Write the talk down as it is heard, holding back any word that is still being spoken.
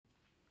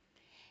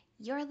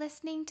You're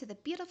listening to the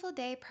Beautiful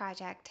Day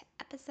Project,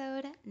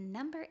 episode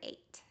number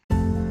 8.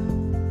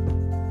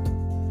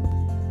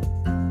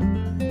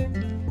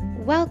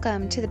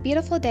 Welcome to the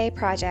Beautiful Day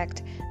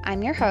Project.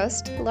 I'm your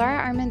host, Laura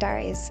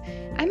Armendariz.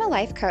 I'm a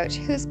life coach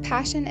whose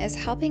passion is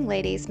helping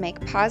ladies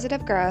make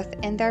positive growth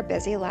in their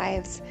busy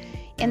lives.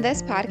 In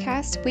this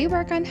podcast, we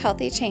work on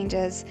healthy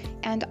changes,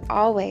 and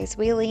always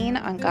we lean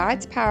on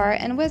God's power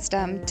and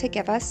wisdom to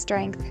give us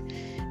strength.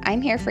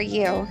 I'm here for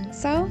you,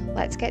 so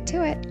let's get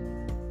to it.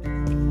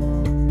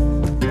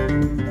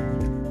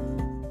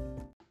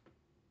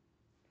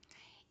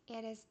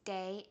 It is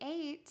day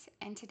 8,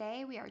 and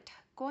today we are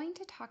going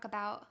to talk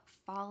about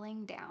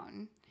falling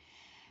down.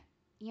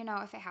 You know,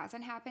 if it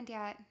hasn't happened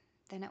yet,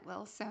 then it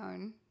will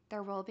soon.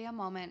 There will be a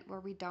moment where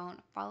we don't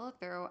follow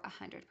through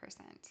 100%.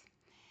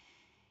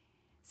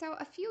 So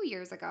a few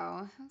years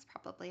ago, it was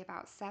probably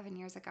about 7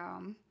 years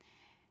ago,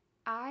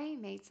 I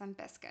made some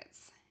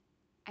biscuits.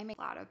 I made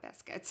a lot of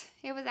biscuits.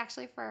 It was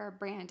actually for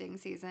branding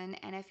season.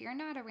 And if you're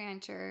not a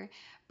rancher,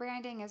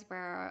 branding is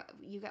where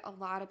you get a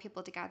lot of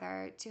people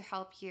together to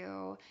help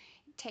you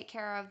take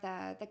care of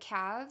the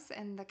calves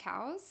and the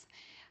cows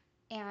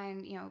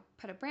and,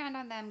 put a brand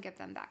on them, give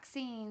them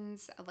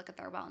vaccines, look at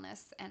their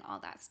wellness and all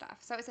that stuff.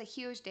 So it's a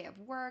huge day of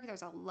work.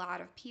 There's a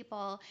lot of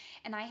people,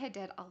 and I had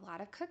did a lot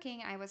of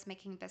cooking. I was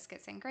making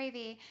biscuits and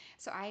gravy.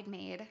 So I had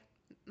made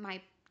my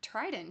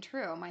tried and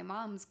true, my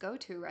mom's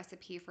go-to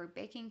recipe for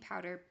baking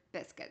powder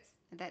biscuits.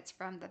 That's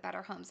from the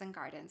Better Homes and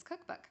Gardens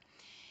cookbook.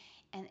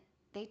 And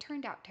they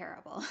turned out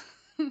terrible.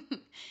 They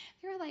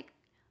were like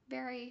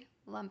very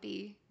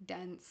lumpy,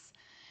 dense.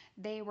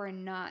 They were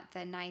not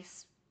the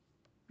nice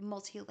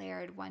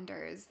multi-layered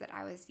wonders that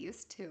I was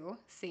used to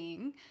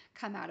seeing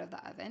come out of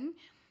the oven.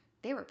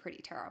 They were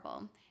pretty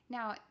terrible.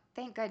 Now,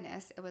 thank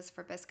goodness it was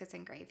for biscuits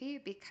and gravy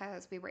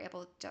because we were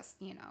able to just,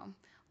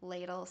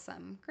 ladle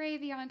some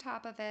gravy on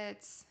top of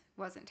it.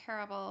 Wasn't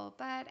terrible,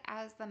 but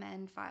as the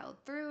men filed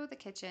through the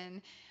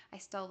kitchen, I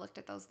still looked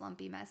at those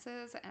lumpy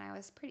messes and I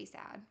was pretty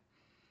sad.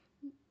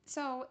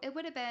 So it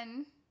would have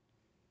been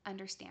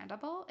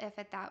understandable if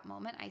at that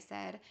moment I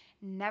said,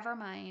 never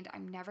mind,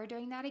 I'm never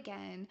doing that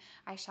again.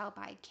 I shall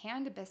buy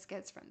canned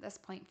biscuits from this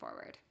point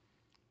forward.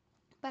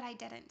 But I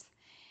didn't.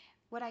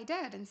 What I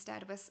did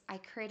instead was I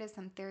created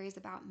some theories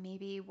about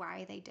maybe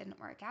why they didn't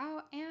work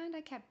out, and I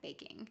kept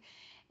baking.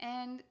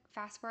 And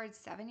fast forward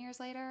 7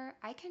 years later,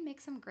 I can make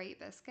some great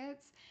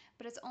biscuits,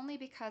 but it's only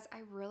because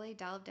I really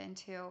delved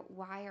into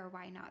why or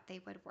why not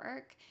they would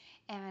work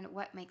and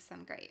what makes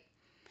them great.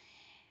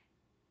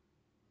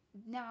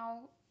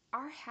 Now,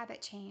 our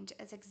habit change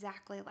is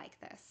exactly like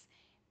this.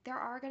 There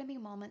are going to be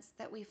moments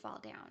that we fall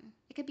down.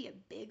 It could be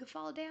a big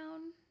fall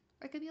down,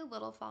 or it could be a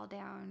little fall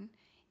down.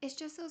 It's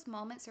just those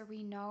moments where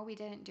we know we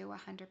didn't do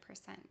 100%.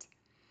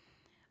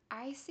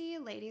 I see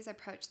ladies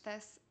approach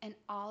this in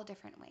all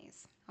different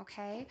ways,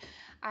 okay?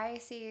 I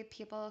see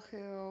people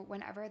who,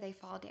 whenever they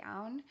fall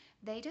down,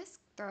 they just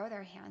throw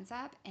their hands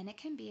up, and it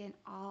can be an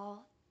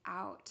all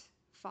out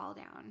fall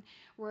down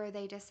where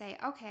they just say,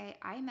 okay,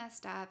 I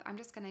messed up. I'm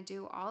just going to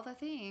do all the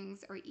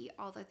things or eat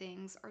all the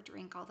things or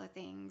drink all the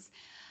things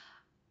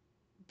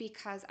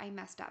because I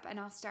messed up, and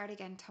I'll start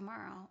again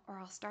tomorrow or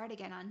I'll start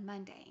again on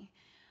Monday.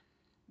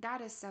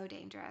 That is so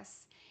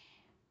dangerous.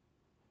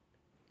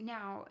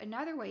 Now,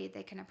 another way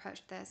they can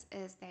approach this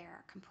is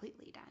they're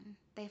completely done.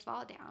 They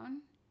fall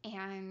down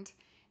and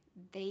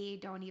they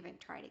don't even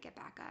try to get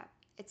back up.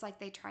 It's like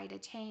they try to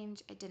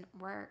change, it didn't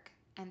work,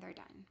 and they're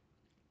done.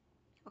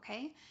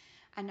 Okay?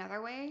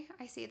 Another way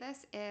I see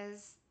this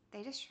is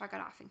they just shrug it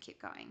off and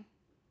keep going,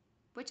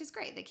 which is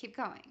great. They keep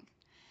going.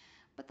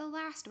 But the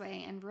last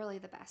way, and really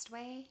the best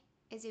way,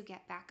 is you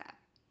get back up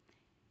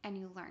and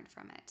you learn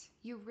from it.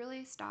 You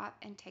really stop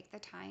and take the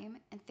time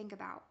and think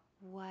about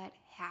what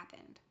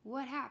happened.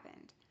 What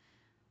happened?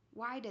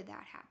 Why did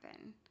that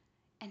happen?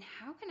 And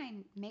how can I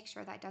make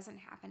sure that doesn't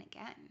happen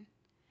again?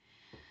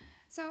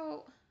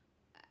 So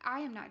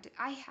I am not,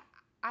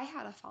 I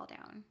had a fall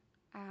down.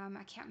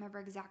 I can't remember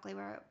exactly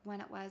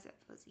when it was. It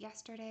was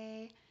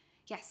yesterday.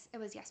 Yes, it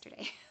was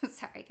yesterday.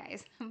 Sorry,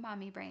 guys,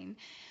 mommy brain.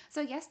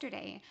 So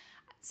yesterday,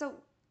 so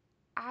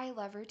I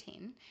love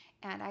routine,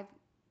 and I've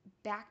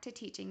back to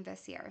teaching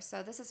this year.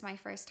 So this is my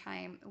first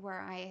time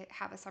where I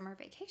have a summer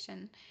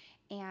vacation,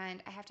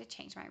 and I have to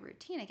change my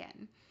routine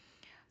again.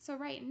 So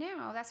right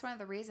now, that's one of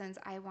the reasons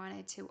I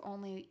wanted to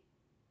only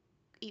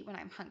eat when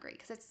I'm hungry,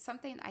 because it's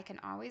something I can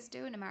always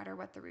do no matter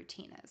what the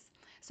routine is.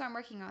 So I'm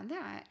working on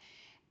that.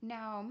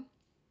 Now,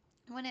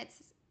 when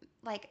it's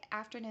like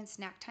afternoon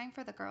snack time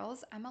for the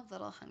girls, I'm a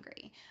little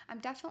hungry. I'm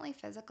definitely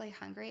physically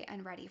hungry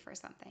and ready for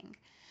something.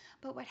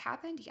 But what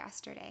happened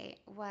yesterday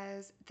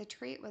was the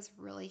treat was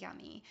really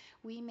yummy.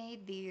 We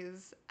made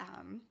these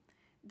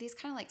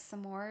kind of like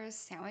s'mores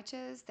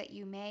sandwiches that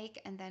you make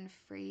and then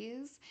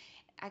freeze.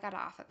 I got it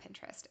off of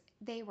Pinterest.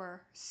 They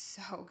were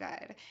so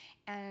good,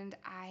 and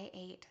I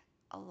ate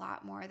a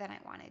lot more than I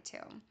wanted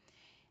to.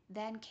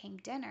 Then came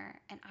dinner,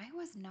 and I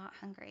was not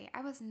hungry. I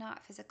was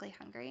not physically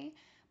hungry,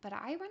 but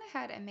I went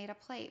ahead and made a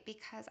plate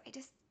because I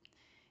just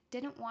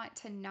didn't want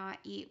to not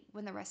eat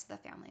when the rest of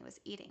the family was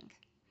eating.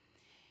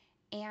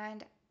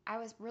 And I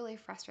was really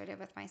frustrated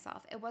with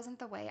myself. It wasn't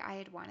the way I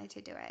had wanted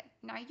to do it.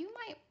 Now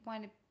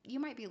you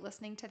might be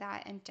listening to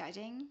that and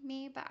judging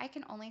me, but I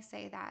can only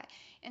say that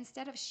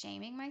instead of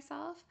shaming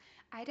myself,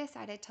 I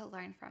decided to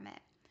learn from it.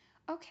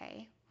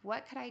 Okay,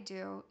 what could I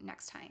do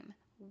next time?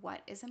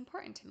 What is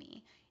important to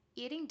me?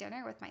 Eating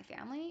dinner with my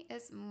family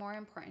is more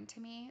important to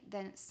me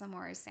than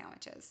s'mores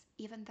sandwiches,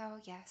 even though,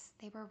 yes,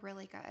 they were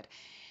really good.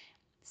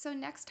 So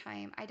next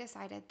time I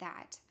decided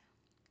that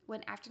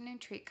when afternoon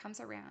treat comes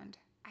around,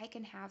 I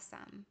can have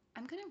some.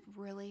 I'm going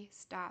to really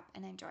stop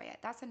and enjoy it.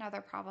 That's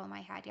another problem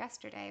I had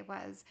yesterday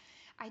was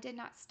I did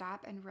not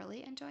stop and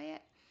really enjoy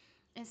it.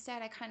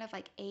 Instead, I kind of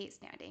like ate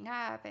standing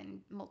up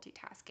and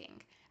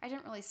multitasking. I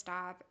didn't really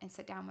stop and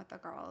sit down with the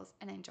girls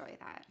and enjoy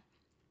that.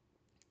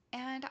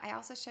 And I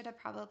also should have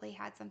probably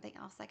had something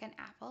else like an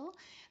apple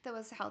that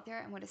was healthier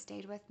and would have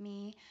stayed with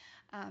me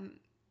um,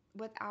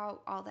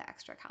 without all the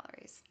extra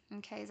calories.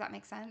 Okay, does that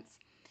make sense?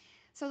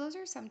 So those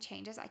are some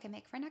changes I can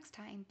make for next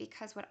time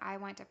because what I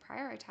want to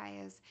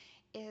prioritize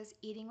is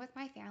eating with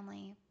my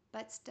family,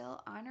 but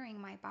still honoring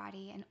my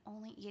body and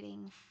only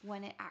eating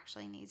when it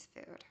actually needs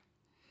food.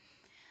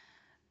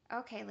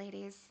 Okay,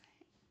 ladies,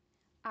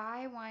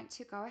 I want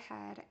to go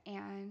ahead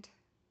and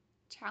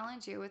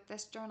challenge you with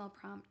this journal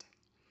prompt.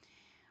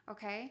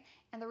 Okay?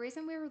 And the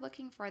reason we were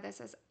looking for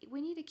this is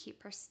we need to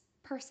keep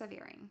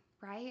persevering,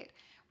 right?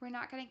 We're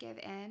not going to give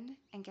in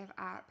and give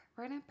up.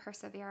 We're going to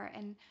persevere.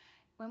 And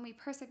when we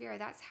persevere,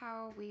 that's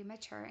how we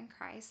mature in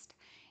Christ.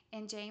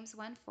 In James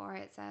 1:4,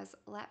 it says,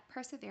 "Let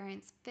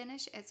perseverance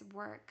finish its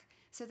work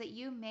so that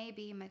you may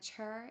be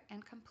mature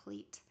and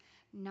complete,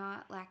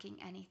 not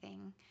lacking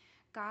anything."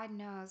 God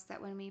knows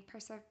that when we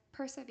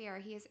persevere,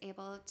 He is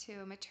able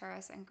to mature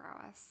us and grow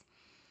us.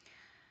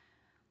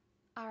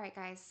 All right,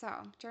 guys,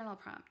 so journal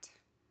prompt.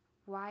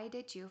 Why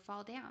did you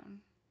fall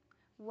down?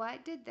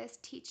 What did this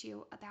teach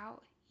you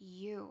about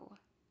you,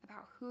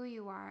 about who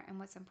you are and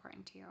what's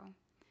important to you?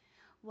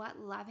 What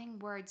loving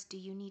words do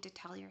you need to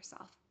tell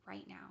yourself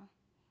right now?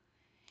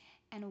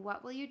 And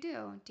what will you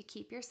do to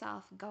keep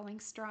yourself going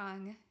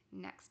strong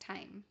next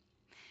time?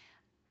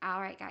 All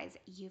right, guys,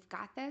 you've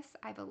got this.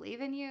 I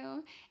believe in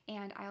you,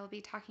 and I will be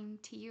talking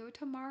to you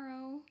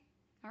tomorrow.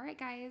 All right,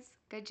 guys,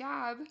 good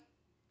job.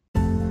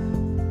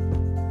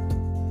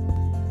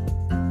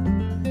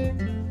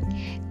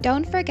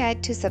 Don't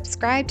forget to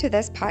subscribe to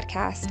this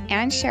podcast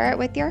and share it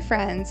with your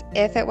friends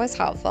if it was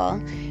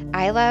helpful.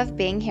 I love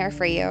being here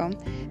for you.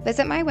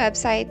 Visit my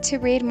website to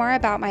read more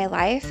about my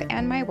life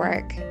and my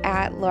work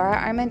at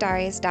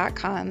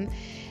lauraarmendariz.com.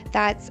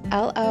 That's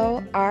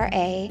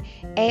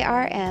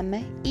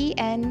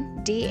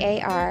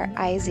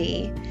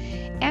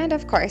LoraArmendariz. And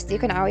of course, you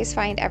can always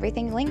find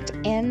everything linked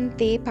in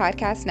the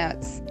podcast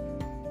notes.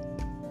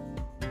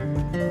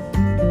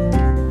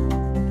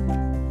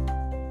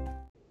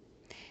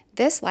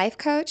 This life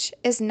coach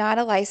is not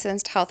a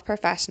licensed health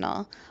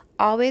professional.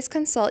 Always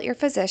consult your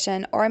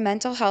physician or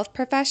mental health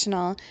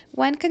professional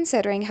when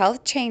considering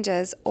health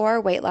changes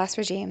or weight loss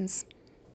regimes.